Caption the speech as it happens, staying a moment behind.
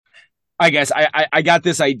I guess I got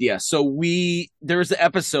this idea. So there's the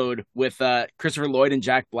episode with Christopher Lloyd and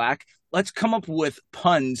Jack Black. Let's come up with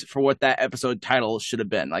puns for what that episode title should have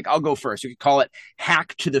been. Like I'll go first. You could call it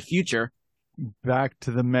Hack to the Future. Back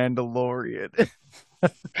to the Mandalorian.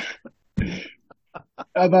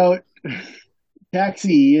 About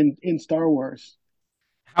Taxi in Star Wars.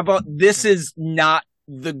 How about this is not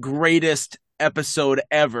the greatest episode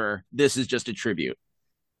ever. This is just a tribute.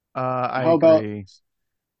 I How about agree.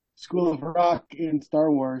 School of Rock in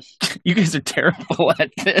Star Wars? You guys are terrible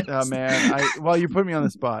at this. Oh man, well, you put me on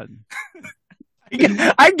the spot.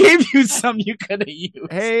 I gave you some you could have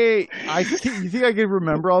used. Hey, you think I could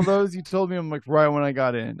remember all those? You told me I'm like right when I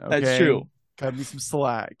got in. Okay? That's true. Cut me some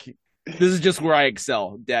slack. This is just where I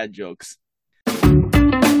excel. Dad jokes.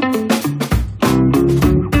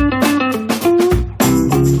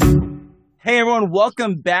 Hey everyone,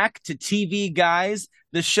 welcome back to TV Guys,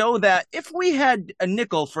 the show that if we had a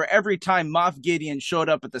nickel for every time Moff Gideon showed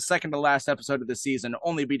up at the second to last episode of the season,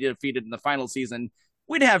 only be defeated in the final season,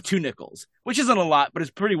 we'd have two nickels, which isn't a lot, but it's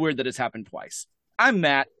pretty weird that it's happened twice. I'm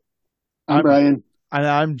Matt. I'm Brian. And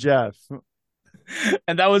I'm Jeff.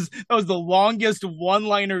 And that was the longest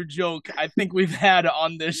one-liner joke I think we've had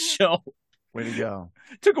on this show. Way to go.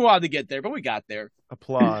 Took a while to get there, but we got there.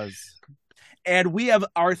 Applause. And we have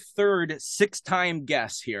our third six-time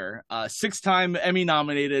guest here, six-time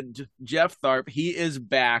Emmy-nominated Jeff Tharp. He is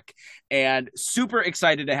back, and super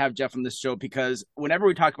excited to have Jeff on this show because whenever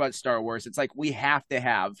we talk about Star Wars, it's like we have to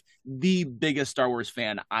have the biggest Star Wars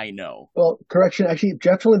fan I know. Well, correction. Actually,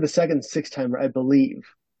 Jeff's only the second six-timer, I believe.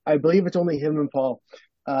 I believe it's only him and Paul.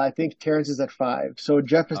 I think Terrence is at 5. So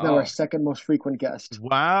Jeff is now our second most frequent guest.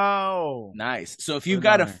 Wow. Nice. So if you've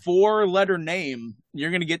got a 4-letter name,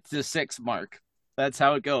 you're going to get to the 6 mark. That's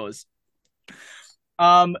how it goes.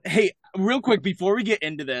 Hey, real quick, before we get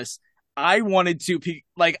into this, I want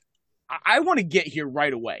to get here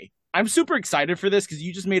right away. I'm super excited for this because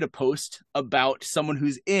you just made a post about someone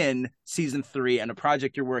who's in season 3 and a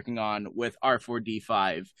project you're working on with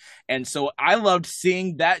R4D5. And so I loved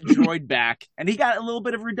seeing that droid back, and he got a little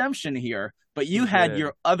bit of redemption here, but you had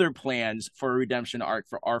your other plans for a redemption arc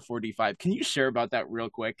for R4D5. Can you share about that real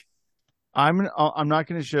quick? I'm not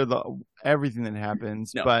going to share everything that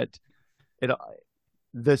happens, No. but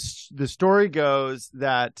the story goes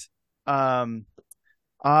that I'll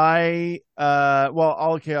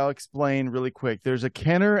explain really quick. There's a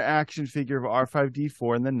Kenner action figure of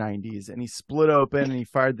R5D4 in the 90s, and he split open and he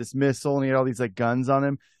fired this missile and he had all these like guns on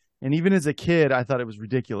him. And even as a kid, I thought it was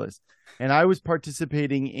ridiculous. And I was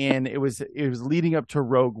participating in it was leading up to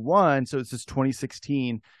Rogue One, so it's just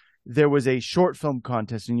 2016. There was a short film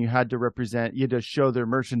contest and you had to show their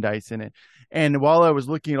merchandise in it. And while I was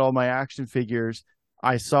looking at all my action figures,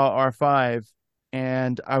 I saw R5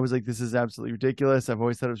 and I was like, this is absolutely ridiculous. I've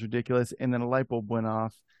always thought it was ridiculous. And then a light bulb went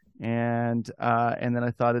off and then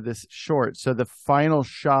I thought of this short. So the final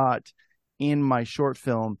shot in my short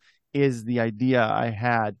film is the idea I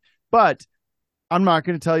had, but I'm not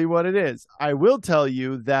going to tell you what it is. I will tell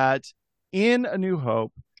you that in A New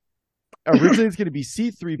Hope, originally it's going to be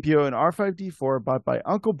C-3PO and R5D4 bought by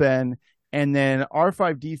Uncle Ben, and then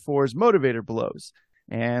R5D4's motivator blows.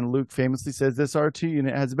 And Luke famously says this R2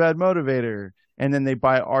 unit has a bad motivator. And then they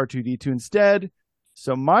buy R2D2 instead.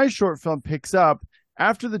 So my short film picks up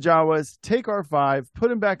after the Jawas take R5,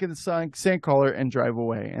 put him back in the sandcrawler, and drive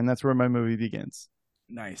away. And that's where my movie begins.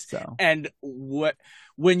 Nice. So. And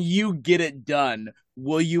when you get it done,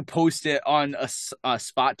 will you post it on a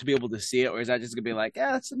spot to be able to see it, or is that just gonna be like,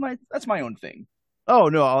 yeah, that's my own thing? Oh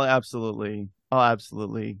no, I'll absolutely post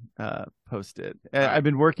it. Right. I've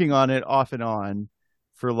been working on it off and on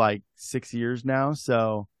for like 6 years now.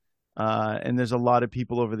 So, and there's a lot of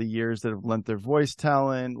people over the years that have lent their voice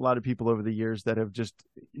talent. A lot of people over the years that have just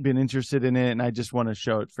been interested in it, and I just want to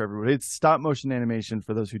show it for everybody. It's stop motion animation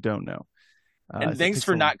for those who don't know. And thanks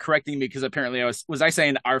for not correcting me because apparently I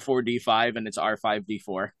saying R4D5 and it's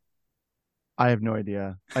R5D4. I have no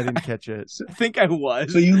idea. I didn't catch it. I think I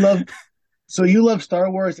was. So you love Star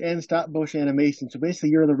Wars and stop motion animation. So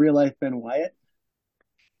basically, you're the real life Ben Wyatt.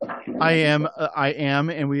 I am,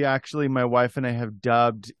 and we actually, my wife and I have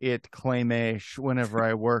dubbed it Claymash whenever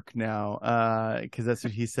I work now, because that's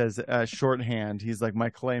what he says, shorthand. He's like, my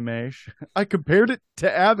Claymash. I compared it to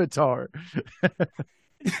Avatar.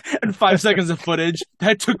 And 5 seconds of footage.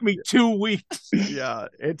 That took me 2 weeks. Yeah,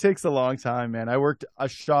 it takes a long time, man. I worked a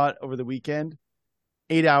shot over the weekend,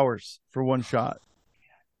 8 hours for one shot.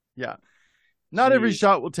 Yeah. Not every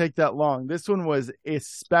shot will take that long. This one was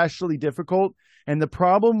especially difficult. And the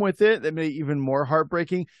problem with it that made it even more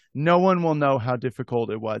heartbreaking, no one will know how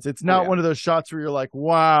difficult it was. It's not one of those shots where you're like,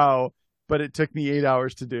 wow, but it took me 8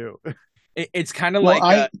 hours to do. It's kind of Well,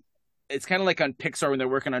 like I it's kind of like on Pixar when they're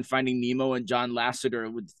working on Finding Nemo, and John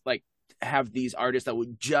Lasseter would like have these artists that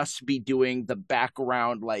would just be doing the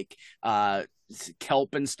background like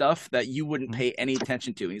kelp and stuff that you wouldn't Mhm. pay any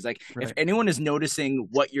attention to. He's like, if Right. anyone is noticing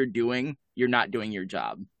what you're doing, you're not doing your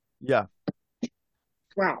job. Yeah.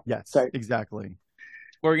 wow. Yes. Sorry. Exactly.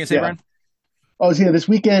 What were you gonna say, Yeah. Brian? Oh, so yeah, this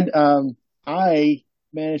weekend, I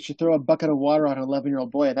managed to throw a bucket of water on an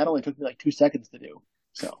 11-year-old boy, and that only took me like 2 seconds to do.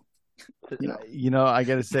 So, you know, I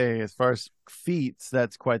got to say, as far as feats,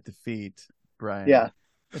 that's quite the feat, Brian. yeah,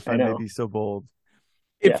 If I I may know. be so bold.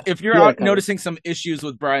 Yeah, If you're you out gotta cover. noticing some issues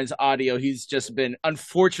with Brian's audio, he's just been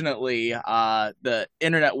unfortunately the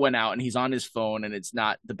internet went out and he's on his phone and it's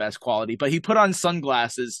not the best quality. But he put on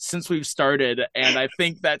sunglasses since we've started, and I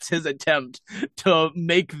think that's his attempt to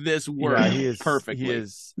make this work Yeah, he perfectly.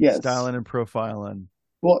 is Yes. styling and profiling.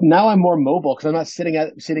 Well, now I'm more mobile because I'm not sitting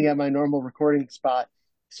at my normal recording spot.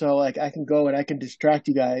 So like I can go and I can distract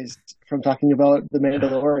you guys from talking about the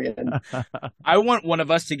Mandalorian. I want one of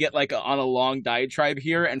us to get like on a long diatribe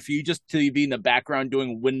here, and for you just to be in the background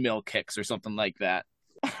doing windmill kicks or something like that.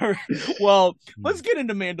 Well, let's get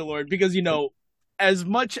into Mandalorian because as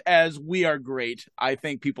much as we are great, I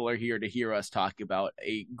think people are here to hear us talk about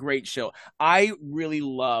a great show. I really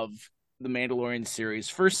love the Mandalorian series.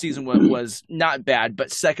 First season was not bad,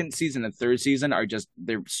 but second season and third season are just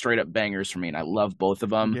they're straight up bangers for me, and I love both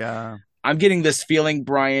of them. Yeah. I'm getting this feeling,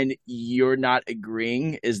 Brian, you're not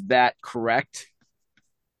agreeing. Is that correct?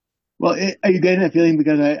 Well, are you getting that feeling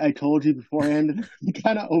because I told you beforehand,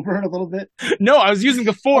 kind of over it a little bit? No, I was using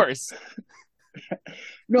the Oh, Force.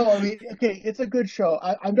 no, I mean, okay, it's a good show.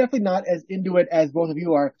 I'm definitely not as into it as both of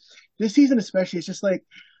you are. This season, especially, it's just like,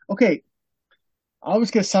 okay, I'm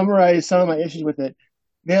just gonna summarize some of my issues with it.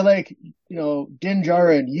 They're like, Din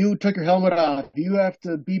Djarin, you took your helmet off. You have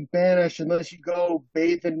to be banished unless you go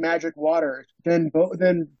bathe in magic water. Then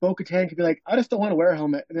Bo-Katan can be like, I just don't want to wear a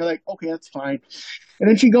helmet. And they're like, okay, that's fine. And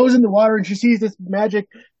then she goes in the water and she sees this magic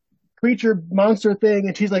creature monster thing,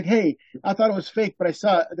 and she's like, hey, I thought it was fake, but I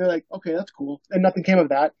saw it. And they're like, okay, that's cool. And nothing came of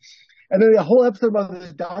that. And then the whole episode about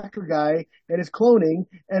this doctor guy and his cloning,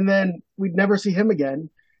 and then we'd never see him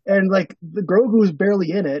again. And like the Grogu is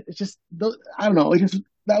barely in it. It's just I don't know. It just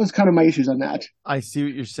that was kind of my issues on that. I see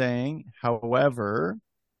what you're saying. However,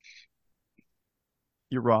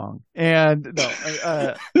 you're wrong. And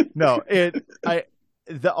no,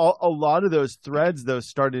 a lot of those threads though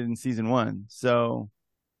started in season one. So,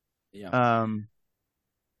 Yeah. um,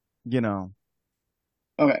 you know,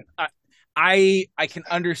 Okay. I can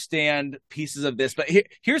understand pieces of this, but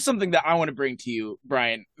here's something that I want to bring to you,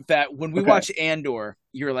 Brian. That when we Okay. watch Andor,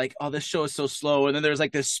 you're like, "Oh, this show is so slow," and then there's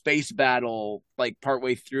like this space battle, like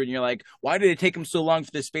partway through, and you're like, "Why did it take him so long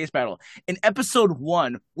for this space battle?" In episode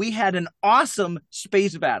one, we had an awesome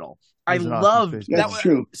space battle. it I was an awesome loved space that. That's battle.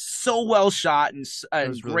 true. So well shot and It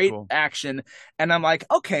was really great cool. action, and I'm like,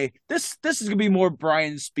 okay, this is gonna be more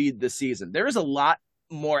Brian speed this season. There is a lot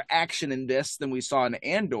more action in this than we saw in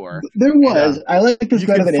Andor. There Yeah. was. I like this You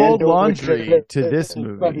better can than fold Andor, laundry to this Buffy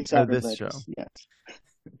movie or this Saturday show. Nights. Yes.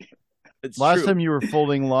 It's Last true. time you were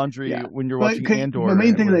folding laundry Yeah. when you're But watching the Andor, main and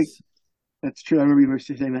it thing, like, was that's true. I remember you were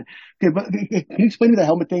saying that. Okay, but can you explain me the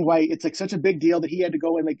helmet thing? Why it's like such a big deal that he had to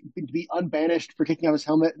go and like be unbanished for taking off his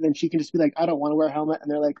helmet, and then she can just be like, "I don't want to wear a helmet,"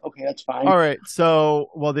 and they're like, "Okay, that's fine." all right. So,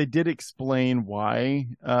 well, they did explain why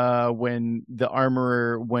when the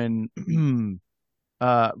armorer when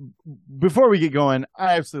uh before we get going,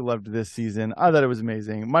 I absolutely loved this season. I thought it was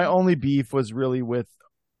amazing. My only beef was really with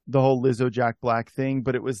the whole Lizzo Jack Black thing,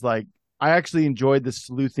 but it was like I actually enjoyed the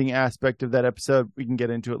sleuthing aspect of that episode. We can get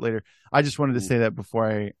into it later. I just wanted to say that before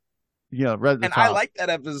I, read the And I top. like that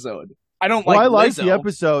episode. I don't Well, like I liked Lizzo. the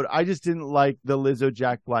episode. I just didn't like the Lizzo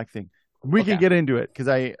Jack Black thing. We Okay. can get into it because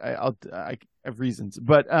I have reasons.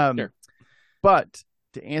 But Sure. but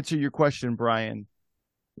to answer your question, Brian,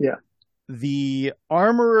 Yeah. the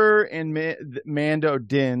armorer and Mando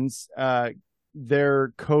Din's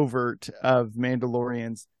their covert of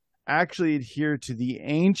Mandalorians actually adhere to the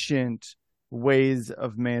ancient ways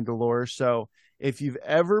of Mandalore. So if you've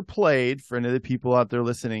ever played, for any of the people out there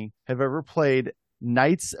listening, have ever played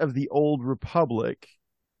Knights of the Old Republic,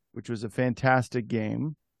 which was a fantastic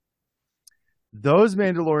game, those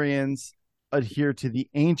Mandalorians adhere to the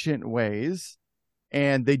ancient ways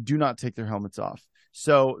and they do not take their helmets off.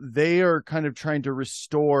 So they are kind of trying to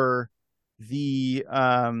restore the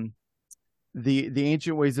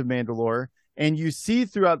ancient ways of Mandalore. And you see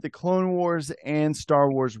throughout the Clone Wars and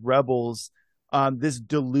Star Wars Rebels this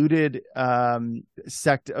diluted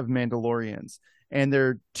sect of Mandalorians. And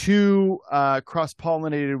they're too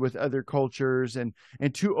cross-pollinated with other cultures and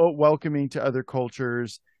too welcoming to other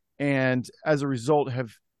cultures. and as a result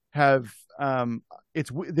have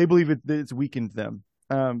they believe it's weakened them.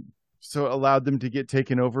 So it allowed them to get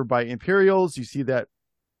taken over by Imperials. You see that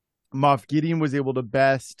Moff Gideon was able to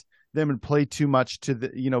best them and play too much to the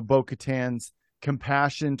Bo-Katan's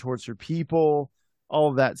compassion towards her people, all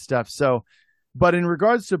of that stuff. So, but in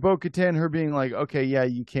regards to Bo-Katan, her being like, okay, yeah,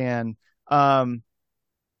 you can. I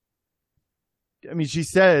mean, she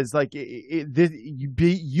says like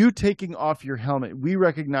you taking off your helmet. We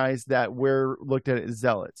recognize that we're looked at as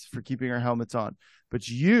zealots for keeping our helmets on, but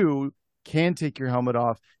you can take your helmet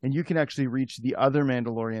off, and you can actually reach the other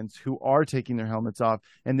Mandalorians who are taking their helmets off,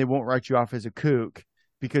 and they won't write you off as a kook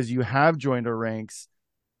because you have joined our ranks.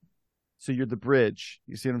 So you're the bridge.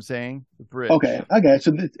 You see what I'm saying? The bridge. Okay.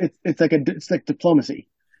 So it's like diplomacy.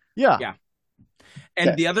 Yeah. Yeah.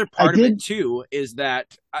 And the other part of it too is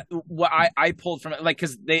that what I pulled from it, like,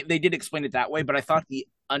 because they did explain it that way, but I thought the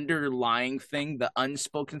underlying thing, the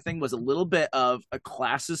unspoken thing, was a little bit of a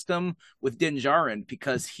class system with Din Djarin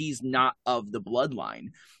because he's not of the bloodline.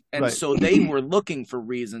 And so they were looking for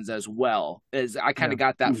reasons as well. As I kind of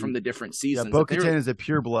got that from the different seasons. Yeah, Bo-Katan is a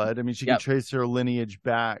pureblood. I mean, she can trace her lineage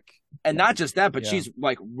back. And not just that, but she's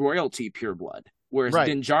like royalty pureblood. Whereas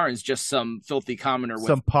Din Djarin's just some filthy commoner with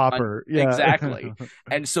some pauper. Exactly.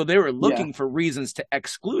 And so they were looking for reasons to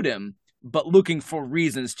exclude him, but looking for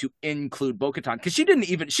reasons to include Bo-Katan. Because she didn't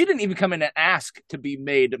even come in and ask to be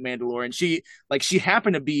made Mandalorian. She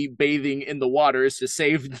happened to be bathing in the waters to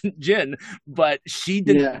save Jin, but she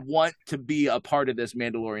didn't want to be a part of this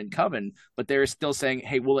Mandalorian coven. But they're still saying,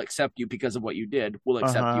 hey, we'll accept you because of what you did. We'll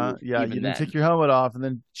accept you. Yeah, you didn't take your helmet off. And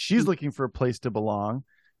then she's looking for a place to belong.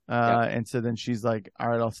 And so then she's like, all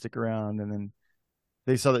right, I'll stick around. And then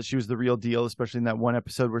they saw that she was the real deal, especially in that one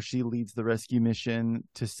episode where she leads the rescue mission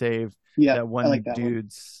to save that one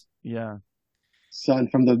dude's son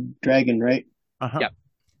from the dragon, right? Yep.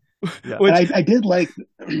 Yeah. Which, I did like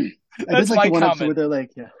the one episode where they're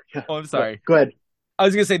like, Oh, I'm sorry. Go ahead. I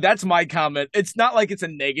was going to say, that's my comment. It's not like it's a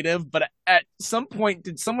negative, but at some point,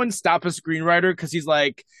 did someone stop a screenwriter? Because he's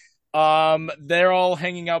like, they're all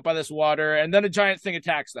hanging out by this water, and then a giant thing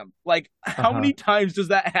attacks them. Like, how many times does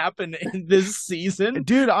that happen in this season?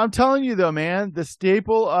 Dude, I'm telling you though, man, the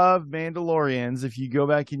staple of Mandalorians, if you go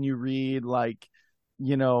back and you read like,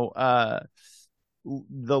 the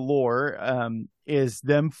lore, is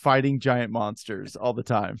them fighting giant monsters all the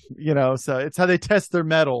time. So it's how they test their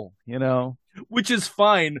mettle, Which is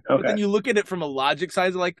fine, but then you look at it from a logic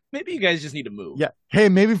side, like, maybe you guys just need to move. Yeah. Hey,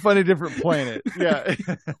 maybe find a different planet. Yeah.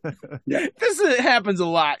 This happens a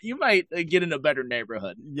lot. You might get in a better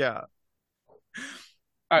neighborhood. Yeah.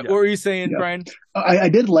 All right, what were you saying, Brian? I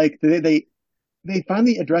did like they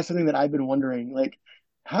finally addressed something that I've been wondering, like,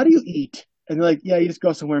 how do you eat? And they're like, yeah, you just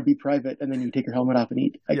go somewhere and be private, and then you take your helmet off and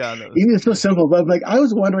eat. Like, even it's so simple, but like, I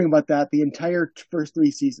was wondering about that the entire first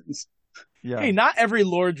 3 seasons. Yeah. Hey, not every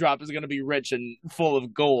lore drop is going to be rich and full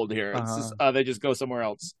of gold here. It's just they just go somewhere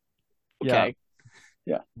else. Okay.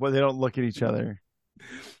 Yeah. Well, they don't look at each other.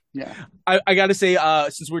 Yeah. I got to say,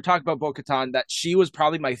 since we're talking about Bo-Katan, that she was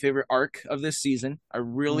probably my favorite arc of this season. I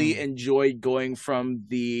really enjoyed going from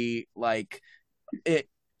the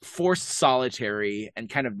forced solitary and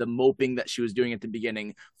kind of the moping that she was doing at the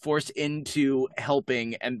beginning, forced into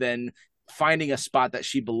helping, and then finding a spot that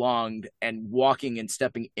she belonged and walking and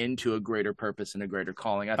stepping into a greater purpose and a greater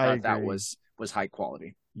calling. I thought that was high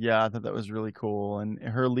quality. Yeah, I thought that was really cool. And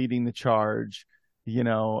her leading the charge,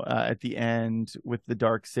 at the end with the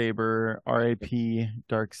Darksaber, R.A.P.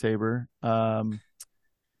 Darksaber.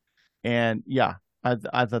 And yeah,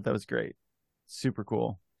 I thought that was great. Super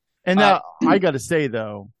cool. And now I got to say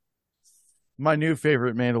though, my new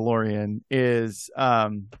favorite Mandalorian is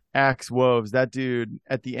Axe Woves, that dude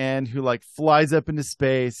at the end who like flies up into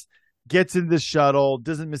space, gets into the shuttle,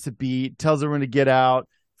 doesn't miss a beat, tells everyone to get out,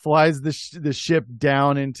 flies the ship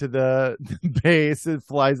down into the base and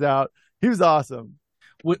flies out. He was awesome.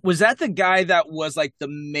 Was that the guy that was like the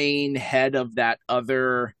main head of that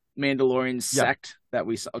other Mandalorian sect that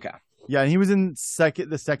we saw? Okay. Yeah, and he was in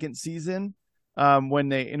the second season when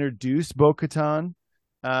they introduced Bo-Katan.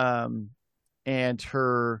 And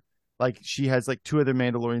her, like, she has like 2 other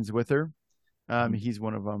Mandalorians with her. He's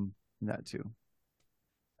one of them in that too.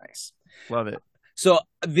 Nice. Love it. So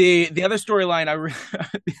the other storyline,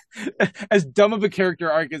 as dumb of a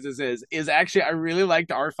character arc as this is actually, I really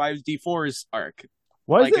liked R5D4's arc.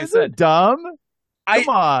 Why is it dumb? Come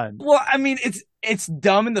on. Well, I mean, it's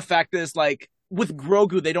dumb in the fact that it's like, with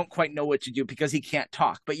Grogu, they don't quite know what to do because he can't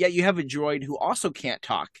talk. But yet you have a droid who also can't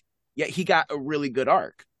talk. Yet he got a really good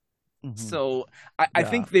arc. Mhm. So I Yeah.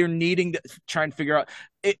 think they're needing to try and figure out.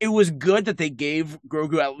 It was good that they gave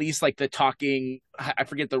Grogu at least like the talking. I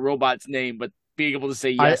forget the robot's name, but being able to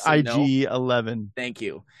say yes and no. IG-11. Thank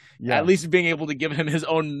you. At Yeah. least being able to give him his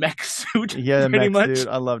own mech suit, Yeah, the pretty mech much. suit.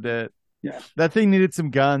 I loved it. Yeah. That thing needed some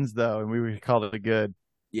guns though, and we called it a good.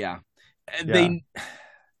 Yeah, Yeah. they.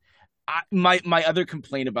 My other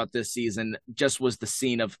complaint about this season just was the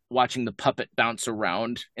scene of watching the puppet bounce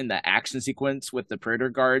around in the action sequence with the Praetor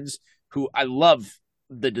guards, who I love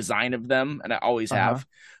the design of them, and I always Uh-huh. have.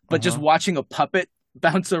 But just Uh-huh. watching a puppet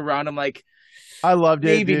bounce around, I'm like, I loved it,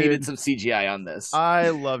 maybe needed dude. some CGI on this. I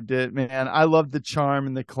loved it, man. I loved the charm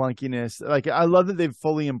and the clunkiness. Like I love that they've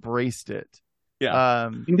fully embraced it. Yeah. I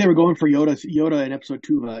think they were going for Yoda in episode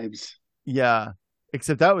 2 vibes. Yeah.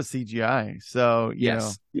 Except that was CGI. So,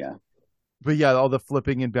 Yes. Yeah. but yeah, all the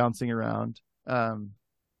flipping and bouncing around. And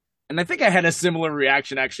I think I had a similar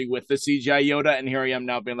reaction actually with the CGI Yoda, and here I am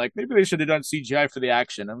now being like, maybe they should have done CGI for the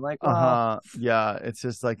action. I'm like, well, Yeah, it's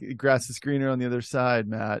just like grass is greener on the other side,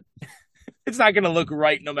 Matt. it's not going to look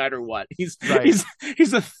right no matter what. He's Right.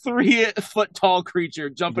 he's a 3 foot tall creature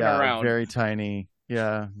jumping Yeah, around. very tiny.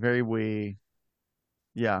 Yeah, very wee.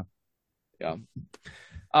 Yeah. Yeah.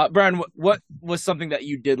 Brian, what was something that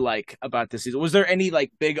you did like about this season? Was there any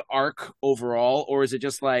like big arc overall, or is it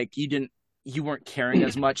just like you weren't caring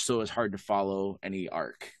as much, so it was hard to follow any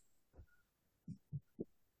arc?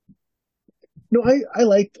 No, I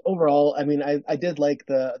liked overall. I mean, I did like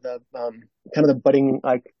the kind of the budding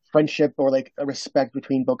like friendship or like a respect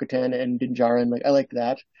between Bo-Katan and Din Djarin. Like I liked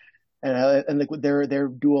that, and like their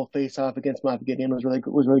dual face off against Moff Gideon was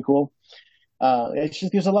really cool. It's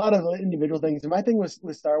just there's a lot of individual things. And my thing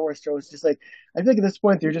with Star Wars shows, just like I feel like at this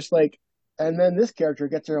point they're just like, and then this character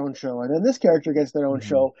gets their own show, and then this character gets their own Mhm.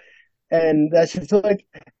 show, and that's just like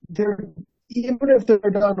they're even if they're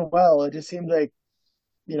done well, it just seems like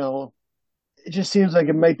you know it just seems like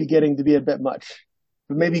it might be getting to be a bit much.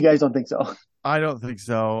 But maybe you guys don't think so. I don't think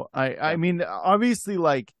so. I Yeah. mean, obviously,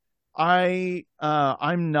 like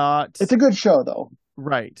I'm not It's a good show though.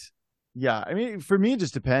 right. Yeah, I mean, for me, it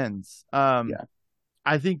just depends. Yeah.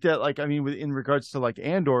 I think that, like, I mean, in regards to like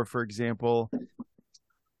Andor, for example,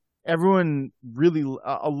 everyone really,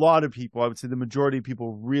 a lot of people, I would say the majority of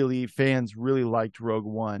people, really fans really liked Rogue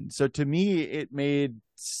One. So to me, it made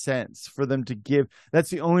sense for them to give. That's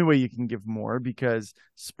the only way you can give more, because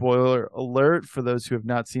spoiler alert for those who have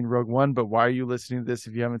not seen Rogue One. But why are you listening to this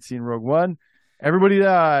if you haven't seen Rogue One? Everybody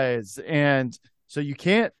dies, and so you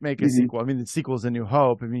can't make a Mhm. sequel. I mean, the sequel is A New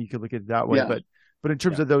Hope. I mean, you could look at it that way, Yeah. but in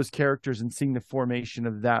terms of those characters and seeing the formation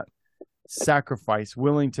of that sacrifice,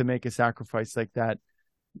 willing to make a sacrifice like that,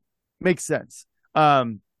 makes sense.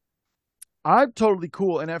 I'm totally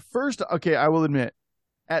cool. And at first, okay, I will admit,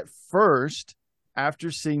 at first,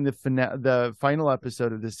 after seeing the final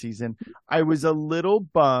episode of this season, I was a little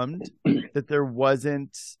bummed that there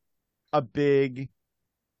wasn't a big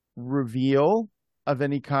reveal of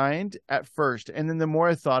any kind at first. And then the more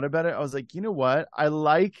I thought about it, I was like, you know what? I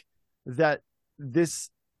like that this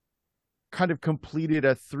kind of completed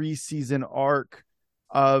a 3-season arc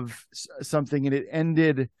of something, and it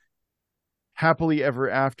ended happily ever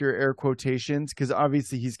after, air quotations, because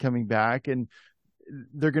obviously he's coming back, and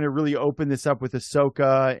they're going to really open this up with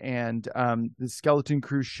Ahsoka and the Skeleton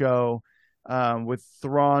Crew show, with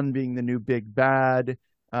Thrawn being the new big bad.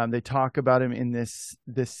 They talk about him in this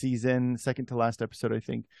season, second to last episode, I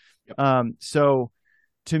think. Yep. So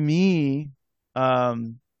to me,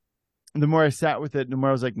 the more I sat with it, the more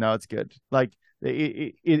I was like, no, it's good. Like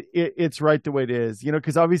it's right the way it is,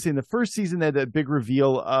 because obviously in the first season they had that big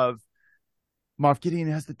reveal of Moff Gideon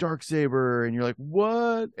has the Darksaber, and you're like,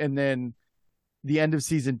 what? And then the end of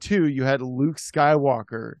season 2, you had Luke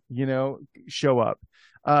Skywalker, show up.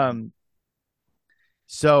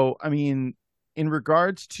 So, I mean, in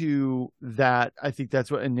regards to that, I think that's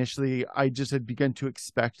what initially I just had begun to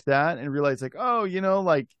expect that and realized like, oh,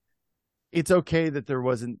 like it's okay that there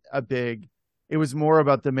wasn't a big, it was more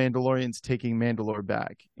about the Mandalorians taking Mandalore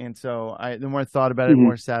back. And so the more I thought about it, the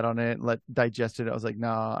more I sat on it and digested it, I was like,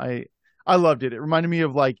 nah, I loved it. It reminded me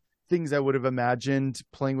of like things I would have imagined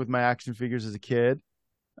playing with my action figures as a kid.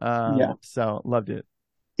 Yeah. So loved it.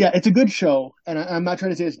 Yeah, it's a good show, and I'm not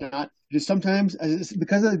trying to say it's not. Just sometimes,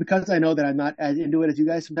 because I know that I'm not as into it as you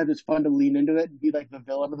guys. Sometimes it's fun to lean into it and be like the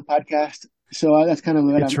villain of the podcast. So that's kind of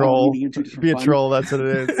what I'm leaning into just for Be a fun. troll. That's what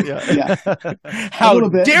it is. Yeah. Yeah. How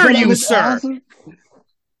dare you, sir?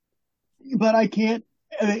 But I can't.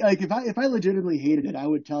 Like if I legitimately hated it, I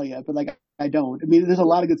would tell you. But like I don't. I mean, there's a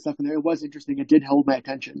lot of good stuff in there. It was interesting. It did hold my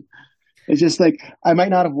attention. It's just like I might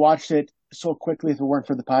not have watched it so quickly if it weren't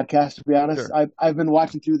for the podcast. To be honest, Sure. I've been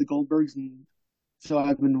watching through the Goldbergs and so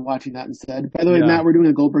I've been watching that instead. By the way, Yeah. Matt, we're doing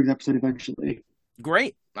a Goldberg episode eventually.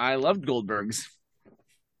 Great. I loved Goldberg's.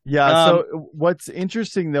 Yeah, Um, so what's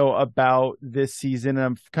interesting though about this season, and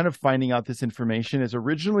I'm kind of finding out this information, is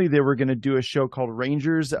originally they were going to do a show called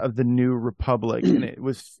Rangers of the New Republic, and it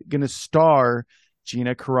was going to star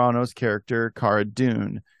Gina Carano's character, Cara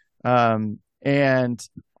Dune. And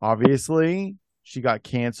obviously she got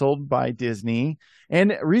canceled by Disney.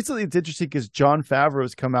 And recently it's interesting because Jon Favreau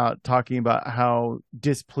has come out talking about how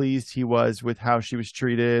displeased he was with how she was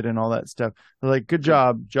treated and all that stuff. Like, good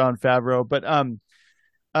job, Jon Favreau. But um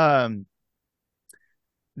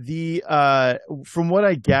the from what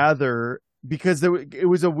I gather, because it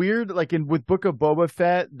was a weird, like in with Book of Boba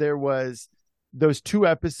Fett, there was those 2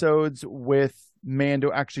 episodes with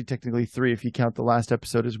Mando, actually technically 3 if you count the last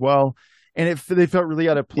episode as well, and they felt really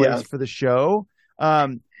out of place for the show.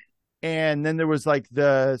 And then there was like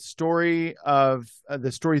the story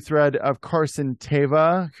thread of Carson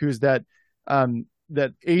Teva, who's that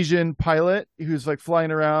Asian pilot who's like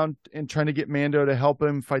flying around and trying to get Mando to help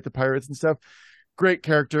him fight the pirates and stuff. Great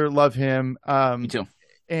character, love him. Me too.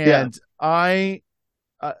 And I,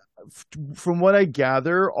 from what I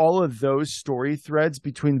gather, all of those story threads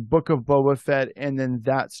between Book of Boba Fett and then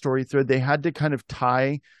that story thread, they had to kind of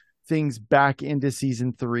tie things back into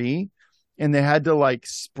season 3, and they had to like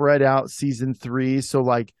spread out season 3, so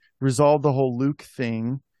like resolve the whole Luke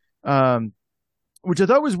thing. Which I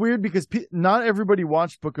thought was weird because not everybody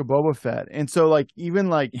watched Book of Boba Fett. And so like, even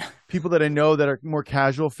like people that I know that are more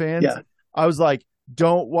casual fans, I was like,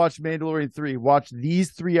 don't watch Mandalorian 3. Watch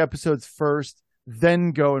these 3 episodes first,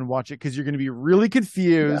 then go and watch it, because you're going to be really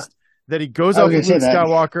confused that he goes off with Luke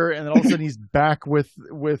Skywalker and then all of a sudden he's back with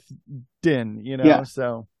Din, you know? Yeah.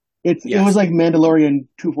 So it was like Mandalorian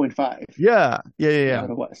 2.5. Yeah. That's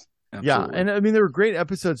what it was. Absolutely. Yeah, and I mean, they were great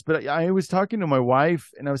episodes, but I was talking to my wife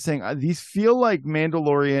and I was saying, these feel like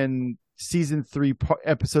Mandalorian season 3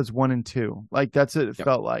 episodes 1 and 2. Like that's what it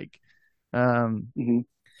felt like.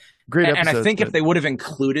 Great episodes. And I think if they would have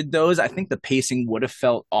included those, I think the pacing would have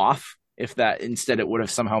felt off. If that instead it would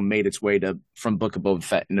have somehow made its way to from Book of Boba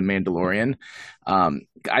Fett into Mandalorian.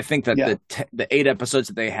 I think that the 8 episodes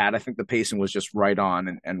that they had, I think the pacing was just right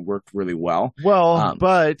on and worked really well. Well,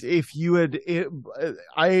 but if you had,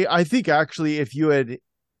 I think actually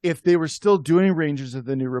if they were still doing Rangers of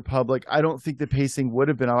the New Republic, I don't think the pacing would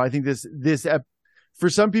have been off. I think for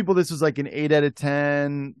some people, this was like an 8 out of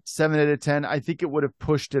 10, 7 out of 10. I think it would have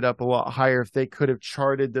pushed it up a lot higher if they could have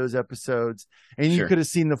charted those episodes, and you could have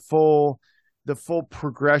seen the full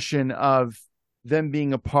progression of them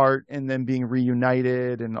being apart and then being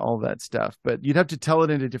reunited and all that stuff. But you'd have to tell it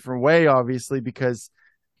in a different way, obviously, because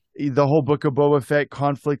the whole Book of Boba Fett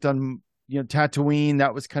conflict on Tatooine,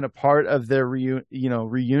 that was kind of part of their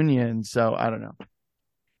reunion. So I don't know.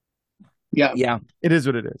 Yeah, it is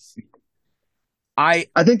what it is. I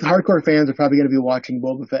think the hardcore fans are probably going to be watching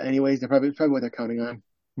Boba Fett anyways. They're probably what they're counting on.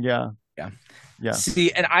 Yeah.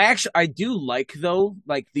 See, and I do like though,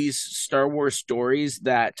 like these Star Wars stories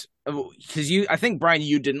that, because I think Brian,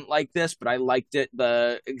 you didn't like this, but I liked it.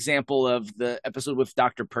 The example of the episode with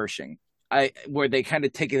Dr. Pershing, where they kind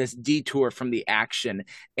of take this detour from the action,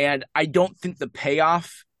 and I don't think the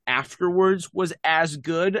payoff afterwards was as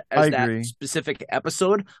good as that specific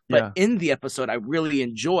episode, but in the episode I really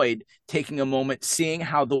enjoyed taking a moment seeing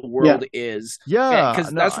how the world is,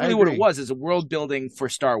 because that's really what it was, is a world building for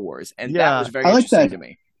Star Wars, and that was very interesting to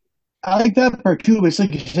me. I like that part too. It's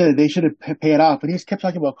like you said, they should have paid off, but he just kept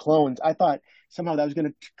talking about clones. I thought somehow that was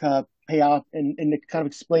going to pay off and kind of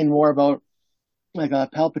explain more about like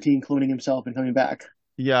Palpatine cloning himself and coming back.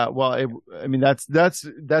 Yeah, well, I mean that's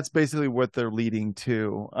basically what they're leading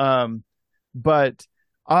to. But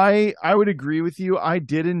I would agree with you. I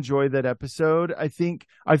did enjoy that episode. I think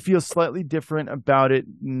I feel slightly different about it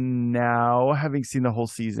now, having seen the whole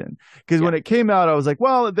season. Because when it came out, I was like,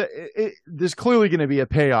 well, there's clearly going to be a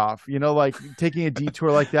payoff, like taking a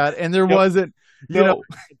detour like that, and there wasn't. You know,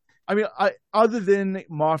 I mean, other than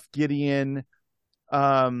Moff Gideon,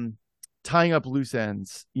 tying up loose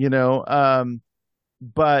ends,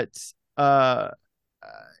 but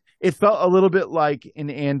it felt a little bit like an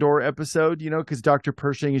Andor episode, because Dr.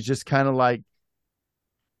 Pershing is just kind of like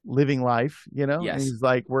living life, and he's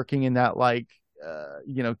like working in that like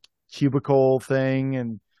cubicle thing.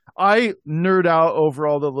 And I nerd out over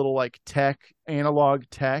all the little like analog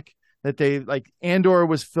tech that they like. Andor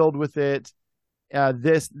was filled with it.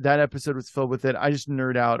 That episode was filled with it. I just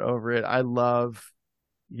nerd out over it. I love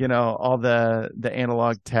all the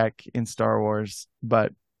analog tech in Star Wars.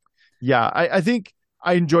 But yeah, I think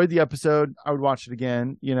I enjoyed the episode. I would watch it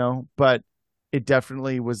again, but it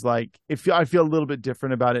definitely was like I feel a little bit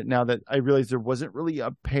different about it now that I realize there wasn't really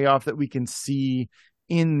a payoff that we can see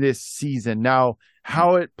in this season. Now,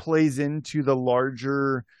 how it plays into the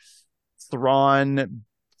larger Thrawn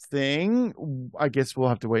thing, I guess we'll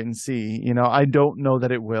have to wait and see. I don't know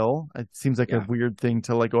that it will. It seems like a weird thing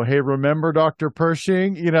to like, oh, hey, remember Dr.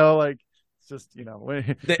 Pershing? Like it's just,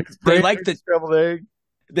 they like the scrambled egg.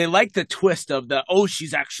 They like the twist of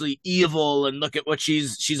she's actually evil and look at what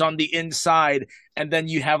she's on the inside. And then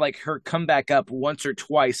you have like her come back up once or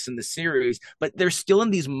twice in the series, but they're still in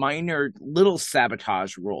these minor little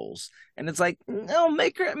sabotage roles. And it's like, no,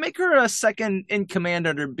 make her a second in command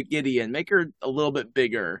under Gideon, make her a little bit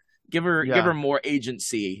bigger, give her more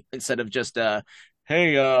agency instead of just,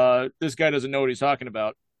 hey, this guy doesn't know what he's talking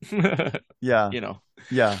about. Yeah.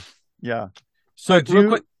 Yeah. Yeah. So real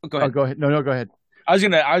quick, go ahead. Oh, go ahead. No, go ahead. I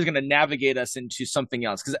was gonna navigate us into something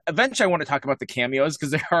else because eventually I want to talk about the cameos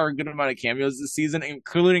because there are a good amount of cameos this season,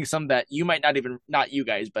 including some that you might not you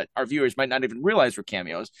guys, but our viewers might not even realize were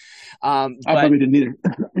cameos. I probably didn't either.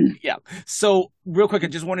 Yeah. So real quick, I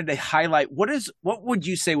just wanted to highlight what would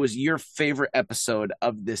you say was your favorite episode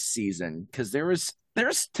of this season? Because there's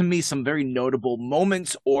to me some very notable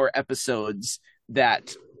moments or episodes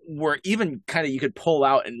that were even kind of you could pull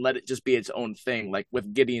out and let it just be its own thing, like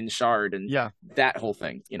with Gideon Shard and that whole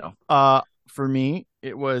thing, For me,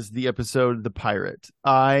 it was the episode The Pirate.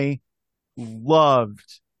 I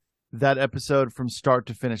loved that episode from start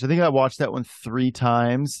to finish. I think I watched that one 3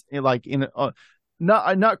 times,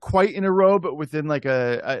 not quite in a row, but within like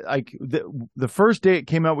the first day it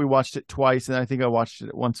came out, we watched it twice, and I think I watched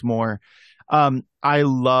it once more. I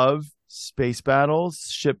love space battles,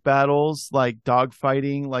 ship battles, like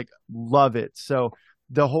dogfighting, like love it. So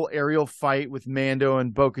the whole aerial fight with Mando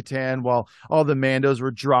and Bo-Katan while all the Mandos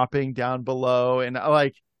were dropping down below, and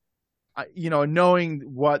knowing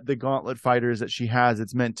what the gauntlet fighters that she has,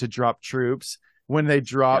 it's meant to drop troops. When they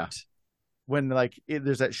dropped, when like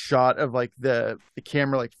there's that shot of like the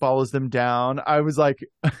camera like follows them down, I was like,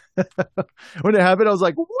 when it happened, I was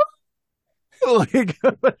like, what? Like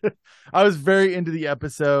I was very into the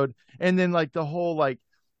episode, and then like the whole like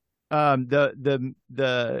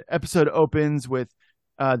the episode opens with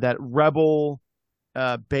that rebel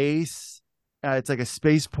base. It's like a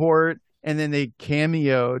spaceport, and then they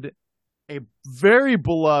cameoed a very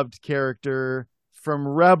beloved character from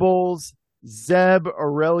Rebels, Zeb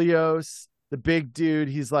Aurelios, the big dude.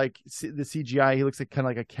 He's like the CGI. He looks like kind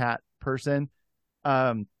of like a cat person.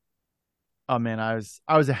 Oh man, I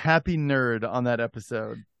was a happy nerd on that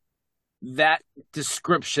episode. That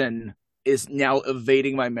description is now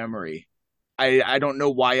evading my memory. I don't know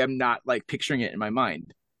why I'm not like picturing it in my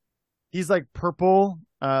mind. He's like purple,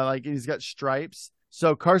 like he's got stripes.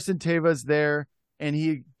 So Carson Teva's there, and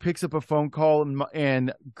he picks up a phone call,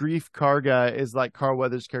 and Grief Karga is like Carl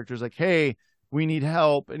Weathers' character is like, "Hey, we need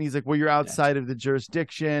help," and he's like, "Well, you're outside of the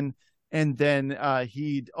jurisdiction." And then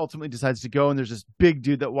he ultimately decides to go, and there's this big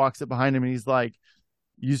dude that walks up behind him, and he's like,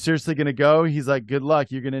 "You seriously gonna go?" He's like, "Good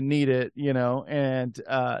luck, you're gonna need it," And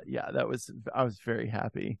I was very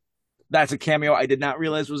happy. That's a cameo I did not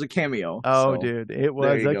realize was a cameo. Oh, so, dude, it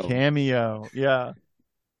was a cameo. Yeah.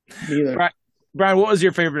 Brian, what was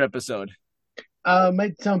your favorite episode?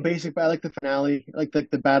 Might sound basic, but I like the finale, like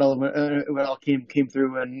the battle, when it all came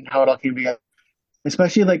through and how it all came together.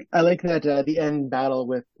 Especially like I like that the end battle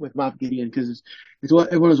with Moff Gideon, because it's what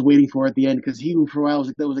everyone was waiting for at the end, because he for a while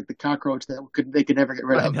was like the cockroach that they could never get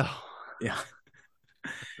rid of. I know. Yeah.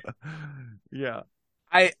 Yeah.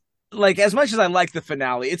 I like, as much as I like the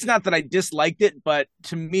finale, it's not that I disliked it, but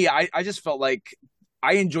to me, I just felt like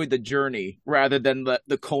I enjoyed the journey rather than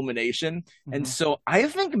the culmination. Mm-hmm. And so I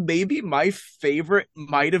think maybe my favorite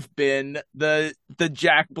might have been the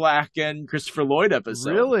Jack Black and Christopher Lloyd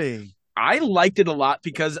episode. Really? I liked it a lot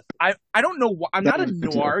because I don't know why, I'm not a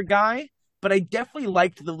noir guy, but I definitely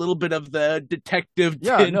liked the little bit of the detective.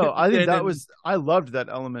 Yeah, no, I think I loved that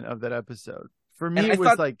element of that episode. For me, it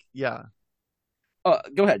was like, yeah.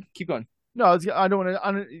 Go ahead, keep going. No, I don't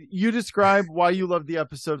want to. You describe why you loved the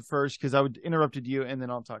episode first, because I interrupted you, and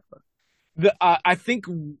then I'll talk about it. I think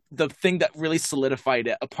the thing that really solidified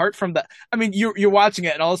it, apart from that, I mean, you're watching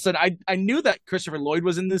it, and all of a sudden, I knew that Christopher Lloyd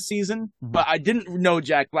was in this season, mm-hmm. but I didn't know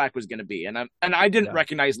Jack Black was going to be, and I didn't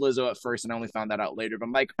recognize Lizzo at first, and I only found that out later. But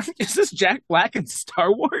I'm like, is this Jack Black in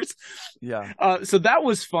Star Wars? Yeah. So that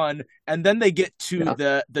was fun, and then they get to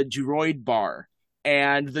the droid bar.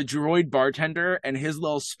 And the droid bartender and his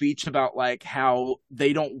little speech about like how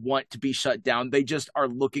they don't want to be shut down. They just are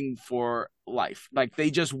looking for life. Like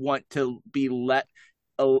they just want to be let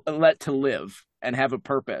to live. and have a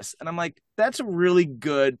purpose. And I'm like, that's a really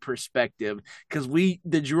good perspective because the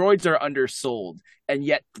droids are undersold, and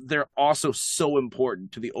yet they're also so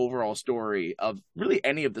important to the overall story of really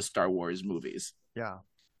any of the Star Wars movies. Yeah.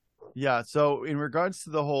 Yeah. So in regards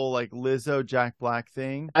to the whole like Lizzo Jack Black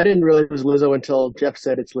thing, I didn't realize it was Lizzo until Jeff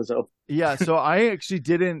said it's Lizzo. yeah. So I actually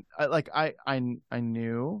didn't I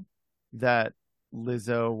knew that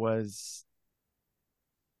Lizzo was,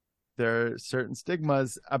 there are certain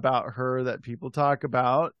stigmas about her that people talk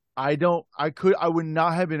about. I would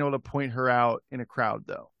not have been able to point her out in a crowd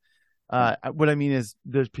though. What I mean is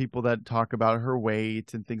there's people that talk about her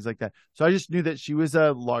weight and things like that. So I just knew that she was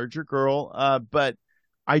a larger girl, but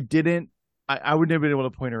I wouldn't have been able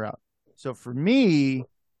to point her out. So for me,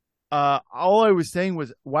 all I was saying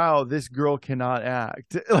was, wow, this girl cannot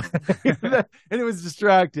act. And it was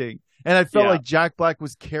distracting. And I felt like Jack Black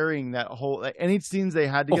was carrying that whole, like, any scenes they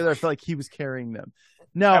had together, I felt like he was carrying them.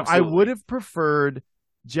 Now, absolutely. I would have preferred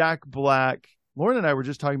Jack Black. Lauren and I were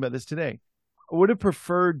just talking about this today. I would have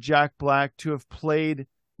preferred Jack Black to have played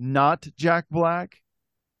not Jack Black,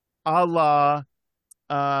 a la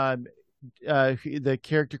the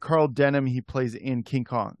character Carl Denham he plays in King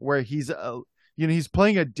Kong, where he's he's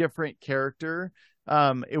playing a different character.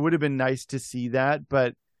 It would have been nice to see that,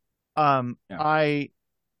 but I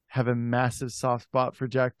have a massive soft spot for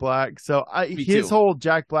Jack Black, so his whole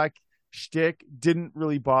Jack Black shtick didn't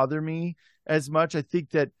really bother me as much. I think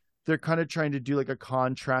that they're kind of trying to do like a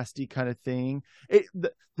contrasty kind of thing.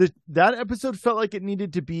 That episode felt like it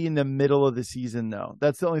needed to be in the middle of the season, though.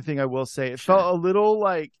 That's the only thing I will say. It felt a little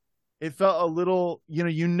like, that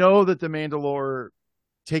the Mandalore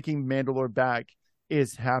taking Mandalore back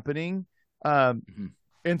is happening. And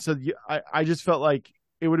so I just felt like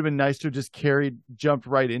it would have been nice to have just jumped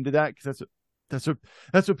right into that, because that's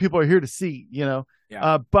what people are here to see,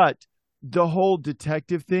 but the whole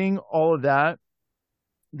detective thing, all of that,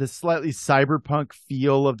 the slightly cyberpunk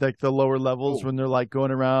feel of like the lower levels when they're like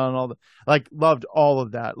going around, loved all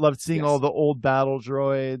of that. Loved seeing all the old battle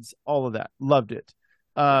droids, all of that. Loved it.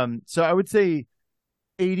 So I would say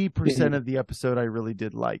 80% of the episode I really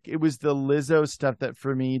did like. It was the Lizzo stuff that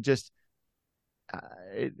for me just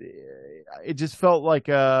it just felt like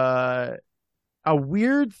a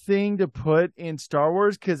weird thing to put in Star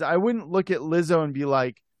Wars, because I wouldn't look at Lizzo and be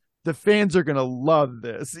like, the fans are gonna love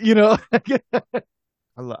this, I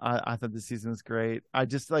thought this season was great. I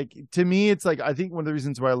just to me, it's like, I think one of the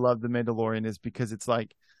reasons why I love The Mandalorian is because it's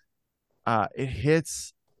like, it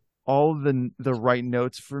hits all the right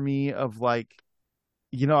notes for me of like,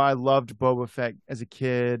 I loved Boba Fett as a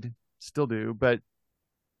kid, still do, but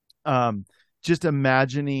just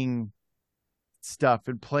imagining stuff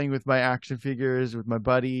and playing with my action figures with my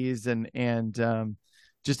buddies and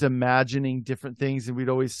just imagining different things, and we'd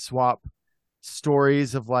always swap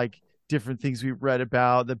stories of like different things we read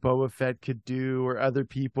about that Boba Fett could do or other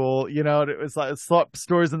people, and it was like swap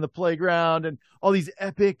stories on the playground and all these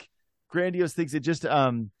epic, grandiose things. It just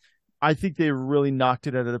I think they really knocked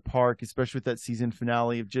it out of the park, especially with that season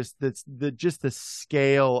finale of just the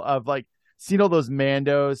scale of like seeing all those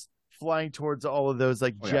Mandos flying towards all of those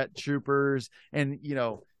like jet troopers, and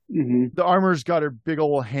the armor's got her big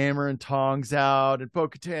old hammer and tongs out, and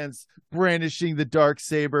Bo-Katan's brandishing the dark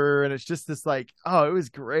saber, and it's just this like, oh, it was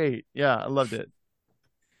great. Yeah, I loved it.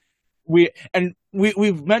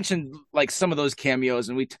 We've mentioned like some of those cameos,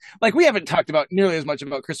 and we haven't talked about nearly as much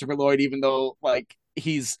about Christopher Lloyd, even though like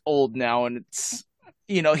he's old now, and it's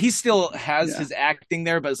he still has his acting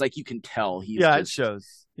there, but it's like you can tell he's it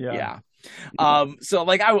shows. So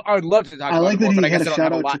like I would love to talk about like it more, that but I he had guess a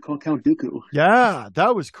shout out to Count Dooku. Yeah,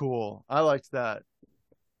 that was cool. I liked that.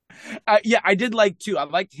 I did like too. I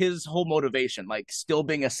liked his whole motivation, like still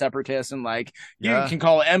being a separatist, and like you can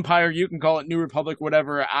call it Empire, you can call it New Republic,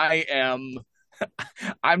 whatever. I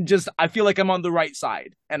feel like I'm on the right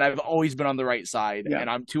side, and I've always been on the right side, and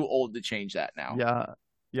I'm too old to change that now.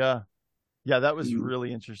 Yeah. That was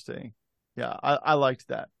really interesting. Yeah, I liked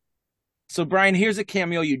that. So, Brian, here's a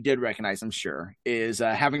cameo you did recognize, I'm sure, is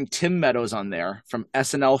having Tim Meadows on there from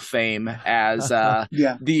SNL fame as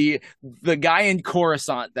the guy in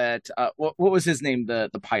Coruscant that what was his name, the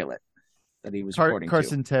pilot that he was reporting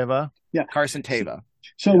Carson Teva. Yeah, Carson Teva.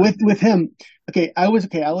 So with him,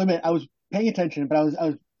 I'll admit I was paying attention, but I was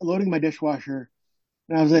loading my dishwasher,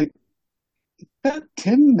 and I was like, "Is that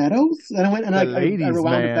Tim Meadows?" And I went and I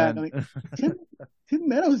rewound it back. I'm like, Tim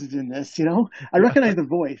Meadows is in this, I recognize the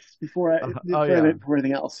voice before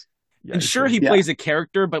anything else. Yeah, And he's sure, great. he Yeah. plays a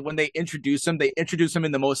character, but when they introduce him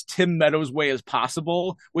in the most Tim Meadows way as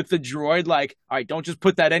possible with the droid, like, all right, don't just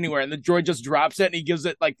put that anywhere. And the droid just drops it and he gives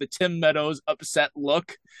it like the Tim Meadows upset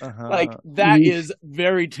look. Like, Uh-huh. that is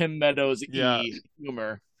very Tim Meadows Yeah,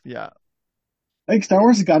 humor. yeah. I think Star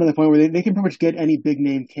Wars has gotten to the point where they can pretty much get any big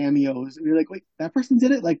name cameos. And you're like, wait, that person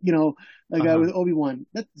did it? Like, like Uh-huh. with Obi-Wan.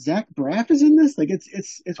 That Zach Braff is in this? Like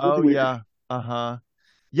it's Oh really weird. yeah. Uh-huh.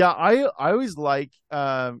 Yeah, I always like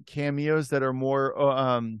cameos that are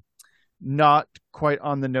more not quite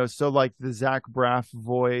on the nose. So like the Zach Braff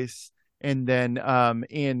voice, and then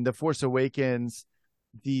in The Force Awakens,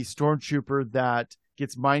 the stormtrooper that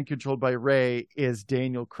gets mind controlled by Rey is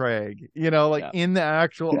Daniel Craig. Like Yeah. in the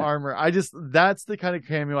actual Yeah. armor. That's the kind of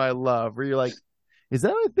cameo I love, where you're like, is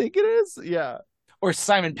that what I think it is? Yeah. Or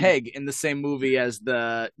Simon Pegg in the same movie as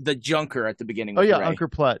the Junker at the beginning Oh with yeah, Ray. Uncle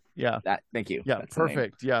Plutt. Yeah. Thank you. Yeah, That's the name.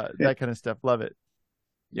 perfect. Yeah, Yeah. that kind of stuff. Love it.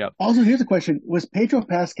 Yep. Also, here's a question: was Pedro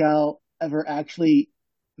Pascal ever actually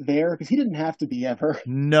there? Because he didn't have to be ever.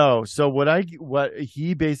 No. So what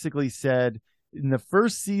he basically said in the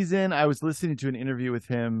first season, I was listening to an interview with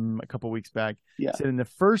him a couple weeks back. Yeah. Said in the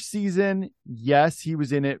first season, yes, he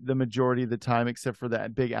was in it the majority of the time, except for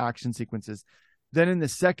that big action sequences. Then in the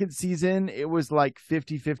second season, it was like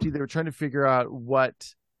 50-50. They were trying to figure out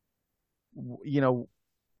what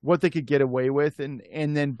they could get away with. And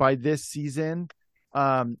then by this season,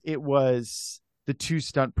 it was the two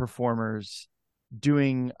stunt performers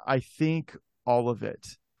doing, I think, all of it,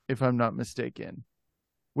 if I'm not mistaken,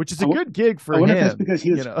 which is a good gig for I wonder if that's him. because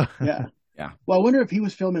he was. Yeah. Yeah. Well, I wonder if he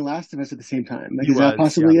was filming Last of Us at the same time. Like, He is that was,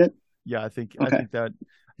 possibly yeah. it? Yeah, I Okay. think that,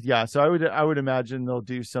 yeah. So I would imagine they'll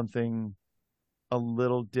do something a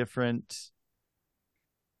little different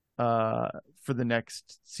for the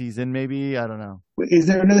next season, maybe. I don't know. Wait, is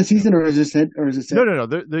there another season, or is this it? Or is this No, it? no,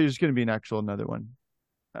 no. There's going to be an actual another one.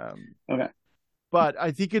 Okay. But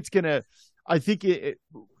I think it's gonna. I think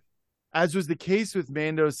as was the case with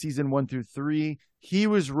Mando season 1 through 3, he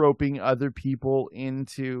was roping other people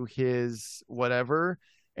into his whatever.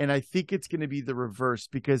 And I think it's going to be the reverse,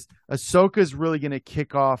 because Ahsoka is really going to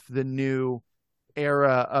kick off the new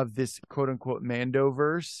era of this quote unquote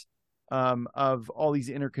Mandoverse, of all these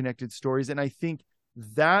interconnected stories. And I think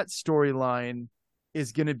that storyline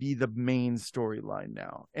is going to be the main storyline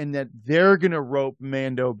now, and that they're going to rope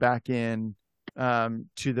Mando back in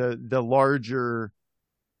to the larger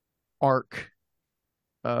arc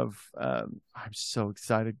of I'm so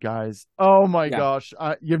excited, guys. Oh my gosh.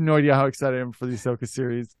 You have no idea how excited I am for the Ahsoka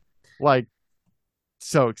series. Like,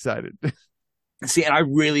 so excited. See, and I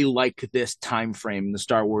really like this time frame in the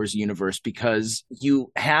Star Wars universe, because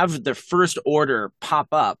you have the First Order pop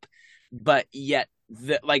up, but yet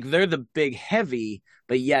they're the big heavy,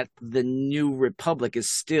 but yet the New Republic is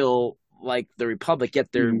still like the Republic,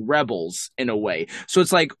 yet they're rebels in a way. So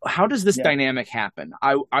it's like, how does this dynamic happen?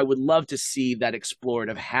 I would love to see that explored,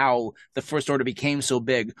 of how the First Order became so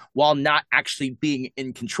big while not actually being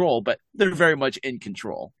in control, but they're very much in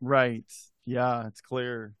control. Right. Yeah, it's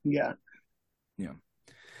clear. Yeah. Yeah.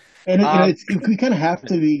 And we kind of have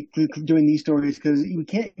to be doing these stories because we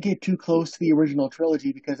can't get too close to the original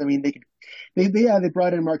trilogy, because I mean they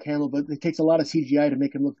brought in Mark Hamill, but it takes a lot of CGI to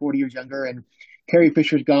make him look 40 years younger, and Carrie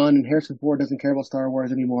Fisher's gone, and Harrison Ford doesn't care about Star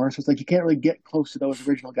Wars anymore, so it's like you can't really get close to those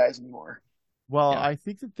original guys anymore. Well, I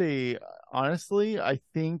think that I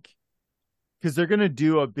think because they're going to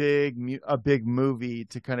do a big movie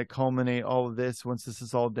to kind of culminate all of this once this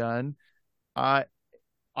is all done. I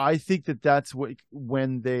think that's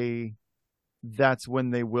when they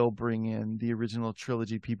will bring in the original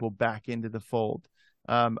trilogy people back into the fold,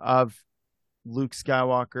 of Luke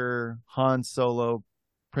Skywalker, Han Solo,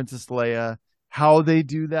 Princess Leia. How they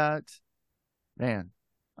do that, man,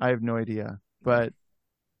 I have no idea. But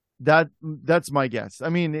that's my guess. I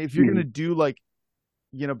mean, if you're gonna do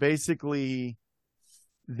basically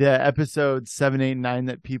the episode 7, 8, 9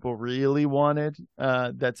 that people really wanted,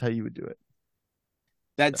 that's how you would do it.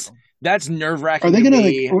 That's nerve-wracking. Are they gonna?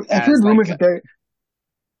 I've heard rumors that they're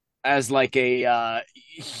as like a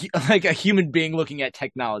human being looking at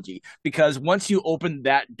technology, because once you open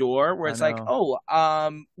that door where it's like,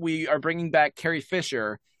 we are bringing back Carrie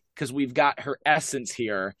Fisher because we've got her essence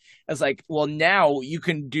here, it's like, well, now you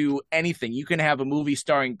can do anything. You can have a movie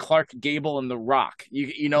starring Clark Gable and The Rock.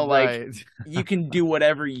 Like you can do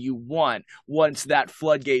whatever you want once that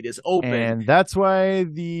floodgate is open. And that's why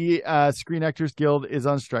the Screen Actors Guild is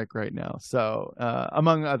on strike right now, so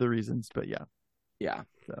among other reasons. But yeah.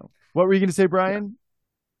 So, what were you going to say, Brian?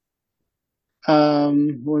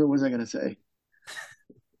 What was I going to say?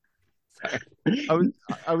 I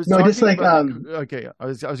was no, just like okay. I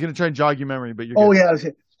was going to try and jog your memory, but you're good. Yeah, I was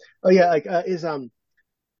Oh yeah, like is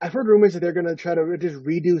I've heard rumors that they're gonna try to just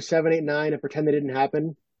redo 7, 8, 9 and pretend they didn't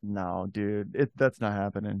happen. No, dude, that's not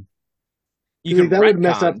happening. You Like, can that would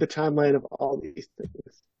mess up retcon. the timeline of all these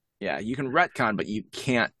things. Yeah, you can retcon, but you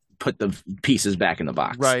can't put the pieces back in the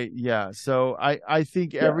box. Right. Yeah. So I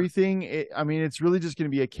think Yeah. everything, I mean, it's really just going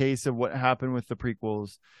to be a case of what happened with the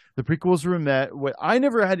prequels. The prequels were met. What I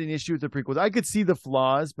never had an issue with the prequels. I could see the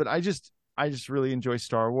flaws, but I just really enjoy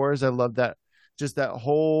Star Wars. I love that, just that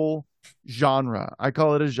whole genre. I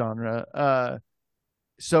call it a genre.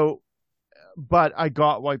 So, but I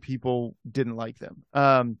got why people didn't like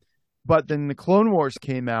them. But then the Clone Wars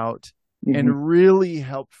came out Mhm. and really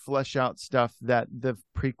helped flesh out stuff that the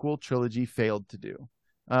prequel trilogy failed to do.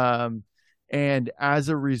 Um, and as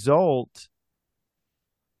a result,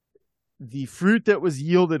 the fruit that was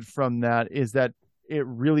yielded from that is that it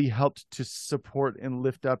really helped to support and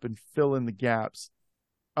lift up and fill in the gaps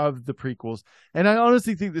of the prequels. And I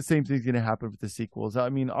honestly think the same thing's going to happen with the sequels. I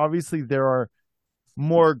mean, obviously, there are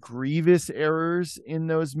more grievous errors in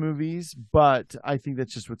those movies, but I think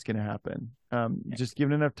that's just what's going to happen. Just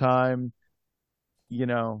given enough time, you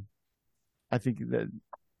know, I think that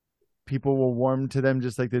people will warm to them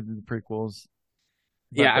just like they did the prequels.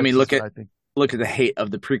 But Yeah, I that's mean, just what I think. look at the hate of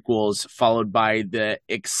the prequels, followed by the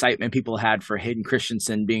excitement people had for Hayden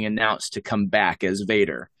Christensen being announced to come back as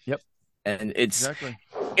Vader. Yep, And exactly.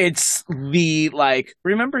 it's the like,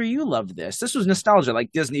 remember you loved this. This was nostalgia,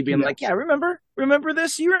 like Disney being Yeah. like, yeah, remember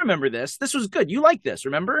this? You remember this? This was good. You like this,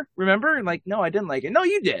 remember? And like, no, I didn't like it. No,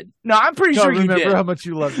 you did. No, I'm pretty Don't sure you remember did. how much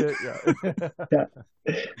you loved it. Yeah. Yeah.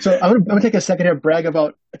 So I'm gonna take a second here and brag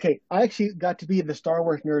about. Okay, I actually got to be in the Star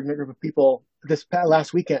Wars nerd in a group of people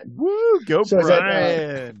last weekend. Woo, go So I was at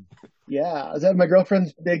Brian. yeah, I was at my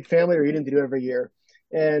girlfriend's big family reunion to do every year,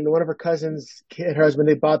 and one of her cousins, her husband,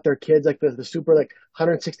 they bought their kids like the super like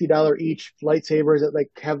 $160 each lightsabers that like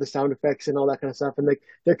have the sound effects and all that kind of stuff, and like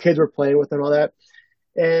their kids were playing with them and all that.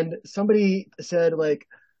 And somebody said like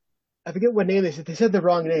I forget what name they said. They said the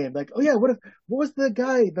wrong name. Like, oh yeah, what was the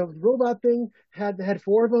guy? The robot thing had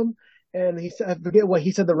four of them, and he said I forget what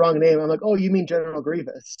he said the wrong name. I'm like, oh, you mean General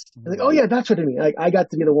Grievous? I'm like, oh yeah, that's what I mean. Like, I got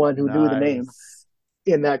to be the one who knew the name Nice.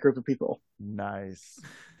 in that group of people. Nice.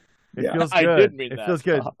 It Yeah, feels I good. did mean It that. feels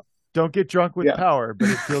good. Don't get drunk with yeah, power, but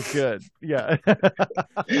it feels good. Yeah.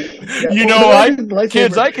 yeah. You Well, know,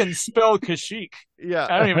 kids, lightsaber. I can spell Kashyyyk. Yeah.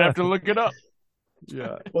 I don't even have to look it up.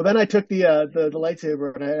 Yeah. Well, then I took the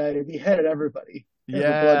lightsaber and I beheaded everybody as a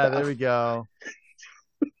Yeah, there bloodbath. we go.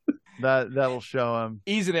 That'll show him.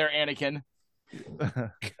 Easy there, Anakin.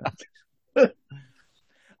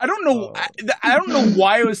 I don't know. Oh. I don't know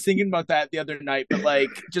why I was thinking about that the other night, but like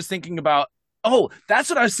just thinking about. Oh, that's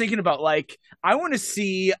what I was thinking about. Like, I want to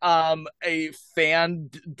see a fan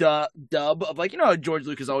dub of like how George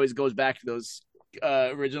Lucas always goes back to those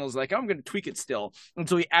originals. Like, I'm going to tweak it still, and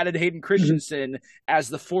so he added Hayden Christensen as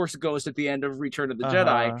the Force Ghost at the end of Return of the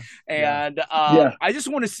Jedi, Uh-huh. Yeah. and Yeah, I just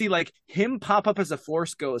want to see like him pop up as a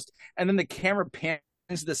Force Ghost, and then the camera pans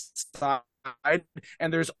to the side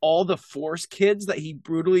and there's all the Force kids that he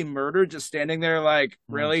brutally murdered just standing there like,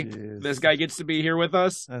 Oh, really? jeez. This guy gets to be here with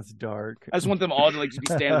us? That's dark. I just want them all to like just be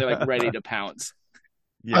standing there like ready to pounce.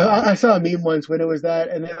 Yeah. I saw a meme once when it was that,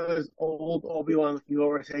 and it was old Obi-Wan looking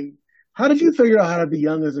over saying, "How did you figure out how to be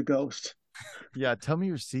young as a ghost?" Yeah. Tell me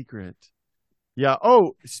your secret. Yeah.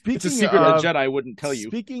 Oh, It's a speaking secret of a Jedi wouldn't tell you.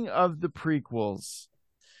 Speaking of the prequels,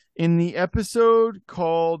 in the episode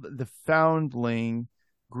called The Foundling,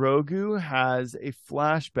 Grogu has a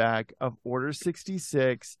flashback of Order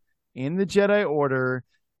 66 in the Jedi Order,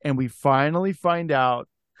 and we finally find out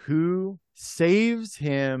who saves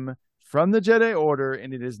him from the Jedi Order,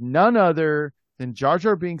 and it is none other than Jar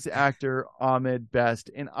Jar Binks actor Ahmed Best.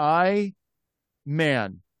 And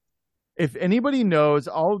man, if anybody knows,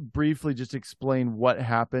 I'll briefly just explain what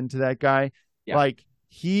happened to that guy. Yeah. Like,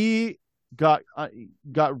 he got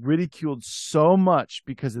ridiculed so much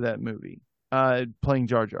because of that movie, playing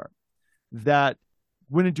Jar Jar, that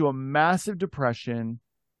went into a massive depression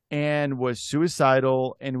and was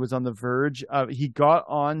suicidal and was on the verge of. He got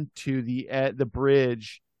onto the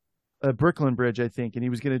bridge, Brooklyn Bridge, I think, and he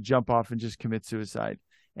was going to jump off and just commit suicide.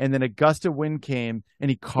 And then a gust of wind came, and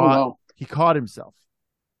he caught himself.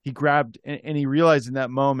 He grabbed, and he realized in that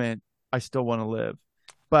moment, I still want to live.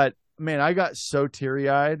 But man, I got so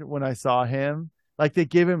teary-eyed when I saw him. Like, they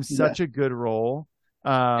gave him such a good role.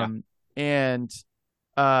 And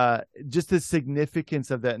just the significance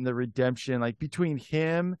of that and the redemption, like between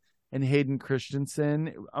him and Hayden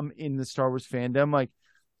Christensen, in the Star Wars fandom, like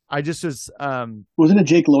I just was Wasn't it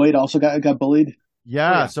Jake Lloyd also got bullied?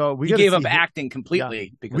 yeah. So we he gave up acting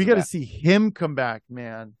completely. We got to see him come back,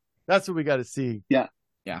 man. That's what we got to see. Yeah.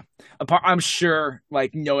 Yeah, I'm sure,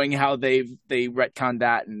 like knowing how they retconned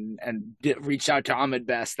that and reached out to Ahmed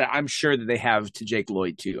Best, that I'm sure that they have to Jake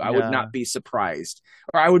Lloyd too. I would Yeah, not be surprised,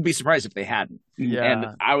 or I would be surprised if they hadn't. And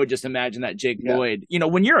yeah, I would just imagine that Jake Yeah. Lloyd,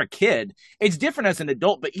 when you're a kid, it's different as an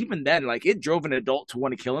adult, but even then, like it drove an adult to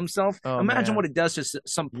want to kill himself. oh Imagine what man, it does to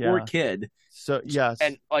some poor yeah. kid So yes,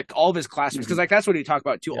 and like all of his classmates, because Mhm. like that's what he talked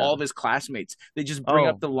about too. All of yeah. his classmates, they just bring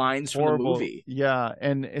up Oh, the lines from the horrible. movie. Yeah,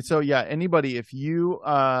 and so yeah, anybody, if you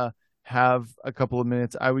have a couple of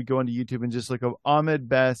minutes, I would go into YouTube and just look up Ahmed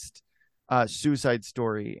Best suicide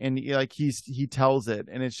story, and like he tells it,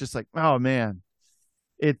 and it's just like, oh man,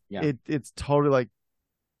 Yeah. it's totally like,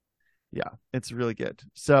 yeah, it's really good.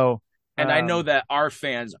 So And I know um that our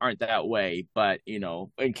fans aren't that way, but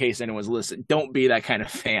in case anyone's listening, don't be that kind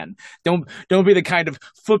of fan. Don't be the kind of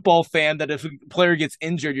football fan that if a player gets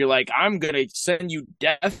injured, you're like, I'm gonna send you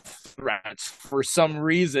death threats for some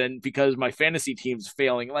reason because my fantasy team's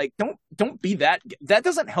failing. Like, don't be that. That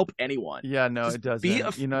doesn't help anyone. yeah, no, Just it be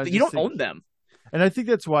doesn't. I you just don't think, own them. and I think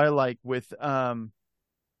that's why, like with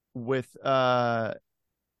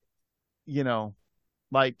you know,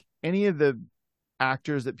 like any of the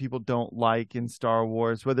actors that people don't like in Star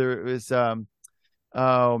Wars, whether it was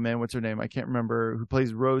oh man, what's her name? I can't remember, who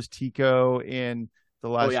plays Rose Tico in The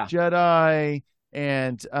Oh Last yeah, Jedi,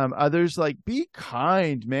 and others, like, be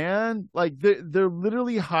kind, man. Like they're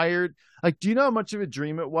literally hired. Like, do you know how much of a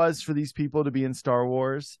dream it was for these people to be in Star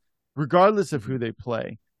Wars, regardless of who they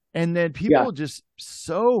play? And then Yeah. people just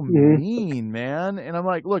so Mhm. mean, man. And I'm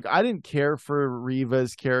like, look, I didn't care for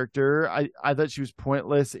Reva's character. I thought she was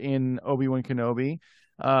pointless in Obi-Wan Kenobi.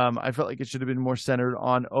 I felt like it should have been more centered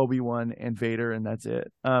on Obi-Wan and Vader, and that's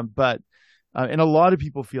it. But and a lot of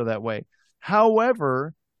people feel that way.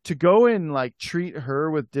 However, to go and like treat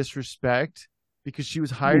her with disrespect because she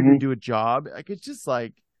was hired to Mhm. do a job, like it's just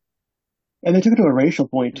like, And they took it to a racial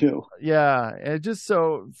point too. yeah, and it just,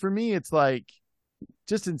 so for me, it's like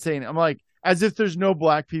just insane. I'm like, as if there's no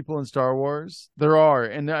black people in Star Wars. There are,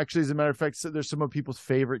 and actually, as a matter of fact, there's some of people's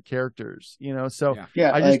favorite characters. So yeah.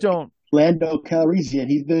 Yeah, I just like don't. Lando Calrissian.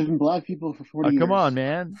 He's been black people for 40 Come on, years.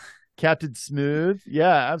 man. Captain Smooth,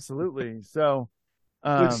 yeah, absolutely. So,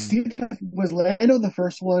 Was um, Steve, was Lando the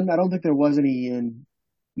first one? I don't think there was any in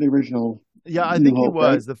the original yeah, I New think he Hope,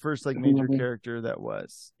 right? was the first like If I major remember. character that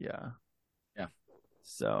was, yeah. Yeah.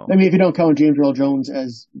 So I mean, if you don't count James Earl Jones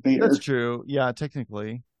as that's Vader. true, yeah,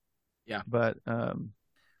 technically, Yeah. but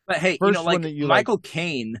But hey, first one like that you like, Michael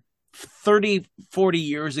Caine 30, 40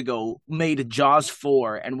 years ago made Jaws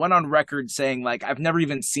 4 and went on record saying, like, I've never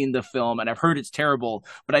even seen the film and I've heard it's terrible,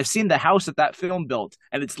 but I've seen the house that film built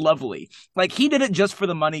and it's lovely. Like, he did it just for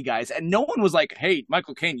the money, guys. And no one was like, hey,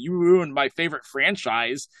 Michael Caine, you ruined my favorite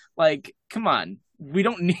franchise. Like, come on. We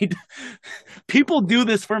don't need people do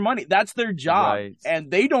this for money. That's their job. right?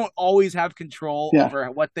 And they don't always have control Yeah. over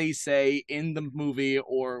what they say in the movie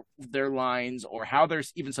or their lines or how they're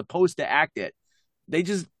even supposed to act it. They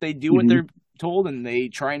do what Mhm. they're told and they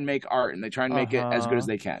try and make art and they try and make it as good as Uh-huh.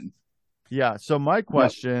 they can. Yeah. So my Yep.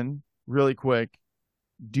 question, really quick,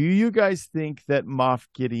 do you guys think that Moff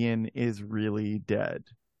Gideon is really dead?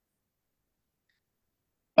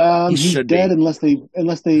 He He's should dead be. unless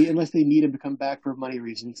they need him to come back for money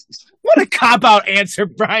reasons. What a cop out answer,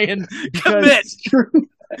 Brian. Commit. It's true.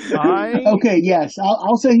 I Okay, yes,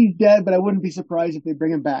 I'll say he's dead, but I wouldn't be surprised if they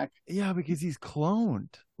bring him back. Yeah, because he's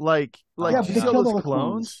cloned. Like Yeah, do but you they see all killed those all the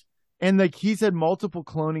clones? And like he's had multiple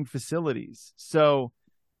cloning facilities. So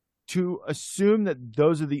to assume that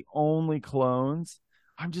those are the only clones,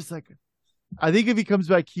 I'm just like, I think if he comes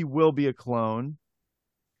back, he will be a clone.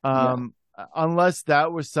 Yeah. Unless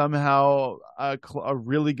that was somehow a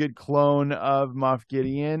really good clone of Moff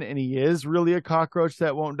Gideon, and he is really a cockroach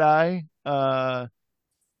that won't die. But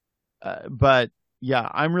yeah,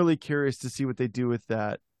 I'm really curious to see what they do with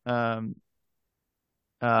that. I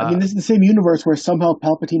mean, this is the same universe where somehow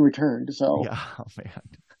Palpatine returned. So Yeah, oh man.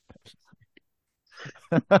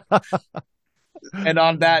 And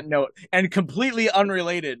on that note, and completely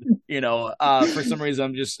unrelated, for some reason,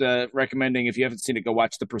 I'm just recommending, if you haven't seen it, go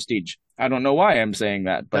watch The Prestige. I don't know why I'm saying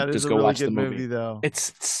that, That but is just a go really watch the good movie. though.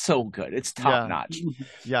 It's so good. It's top Yeah. notch.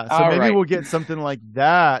 Yeah, so All maybe right. we'll get something like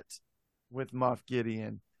that with Moff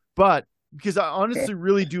Gideon. But because I honestly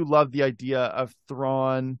really do love the idea of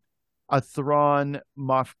a Thrawn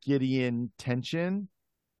Moff Gideon tension.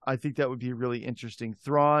 I think that would be really interesting.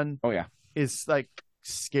 Thrawn Oh yeah. is like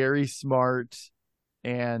scary smart,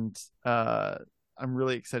 and I'm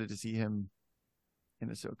really excited to see him in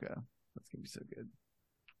Ahsoka. That's gonna be so good.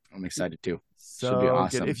 I'm excited too. So Should be good.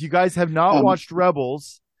 awesome. If you guys have not Um, watched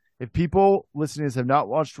Rebels, if people listening to this have not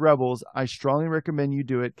watched Rebels, I strongly recommend you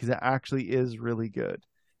do it because it actually is really good.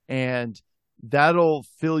 and that'll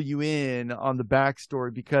fill you in on the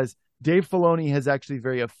backstory, because Dave Filoni has actually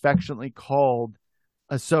very affectionately called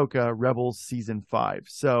Ahsoka Rebels season 5.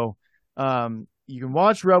 So you can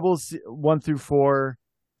watch Rebels 1 through 4.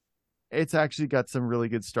 It's actually got some really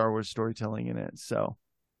good Star Wars storytelling in it. So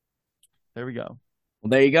there we go. Well,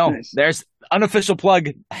 there you go. Nice. There's unofficial plug.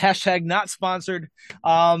 Hashtag not sponsored.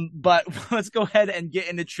 But let's go ahead and get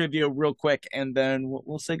into trivia real quick, and then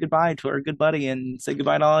we'll say goodbye to our good buddy and say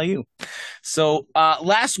goodbye to all of you. So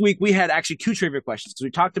last week we had actually 2 trivia questions. So we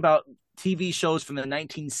talked about TV shows from the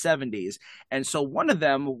 1970s, and so one of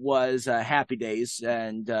them was Happy Days,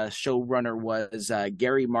 and showrunner was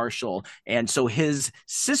Gary Marshall, and so his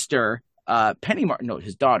sister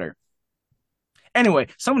his daughter. Anyway,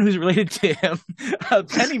 someone who's related to him,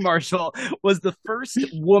 Penny Marshall, was the first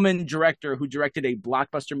woman director who directed a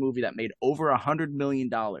blockbuster movie that made over $100 million.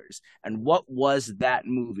 And what was that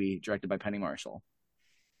movie directed by Penny Marshall?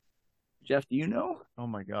 Jeff, do you know? Oh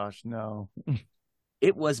my gosh, no.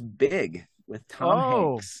 It was Big with Tom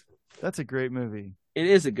Hanks. That's a great movie. It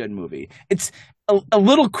is a good movie. It's a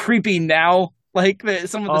little creepy now, like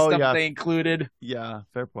some of the stuff they included. Yeah,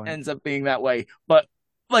 fair point. Ends up being that way. But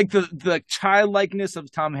like the childlikeness of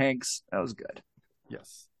Tom Hanks, that was good.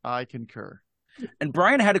 Yes, I concur. And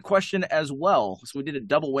Brian had a question as well. So we did a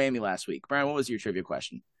double whammy last week. Brian, what was your trivia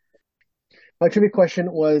question? My trivia question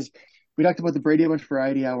was, we talked about the Brady Bunch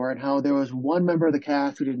Variety Hour and how there was one member of the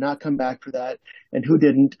cast who did not come back for that and who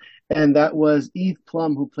didn't. And that was Eve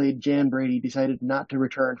Plum, who played Jan Brady, decided not to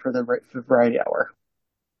return for the Variety Hour.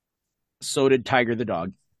 So did Tiger the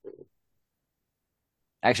dog.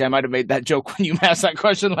 Actually, I might have made that joke when you asked that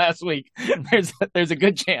question last week. There's a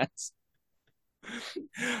good chance.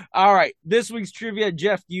 All right. This week's trivia.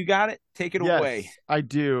 Jeff, you got it? Take it away. I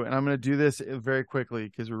do. And I'm going to do this very quickly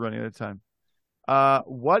because we're running out of time.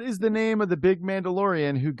 What is the name of the big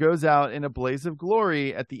Mandalorian who goes out in a blaze of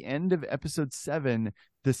glory at the end of episode 7,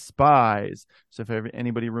 The Spies? So if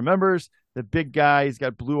anybody remembers, the big guy, he's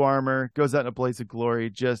got blue armor, goes out in a blaze of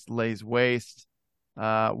glory, just lays waste.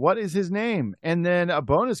 What is his name? And then a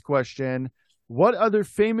bonus question: what other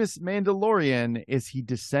famous Mandalorian is he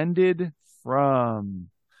descended from?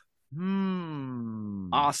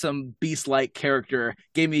 Awesome beast-like character.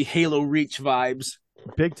 Gave me Halo Reach vibes.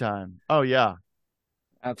 Big time. Oh yeah.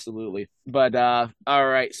 Absolutely. But all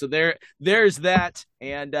right, so there's that,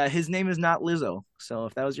 and his name is not Lizzo. So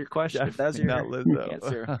if that was your question, if that was your not Lizzo.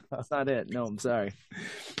 answer, that's not it. No, I'm sorry.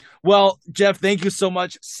 Well, Jeff, thank you so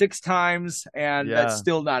much. 6 times, and that's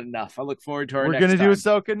still not enough. I look forward to our next time. We're gonna do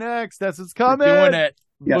Ahsoka next. That's what's coming. We're doing it.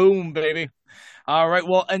 Yep. Boom, baby. All right.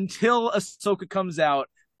 Well, until Ahsoka comes out,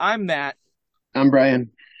 I'm Matt. I'm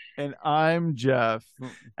Brian. And I'm Jeff.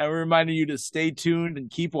 And we're reminding you to stay tuned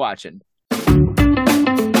and keep watching.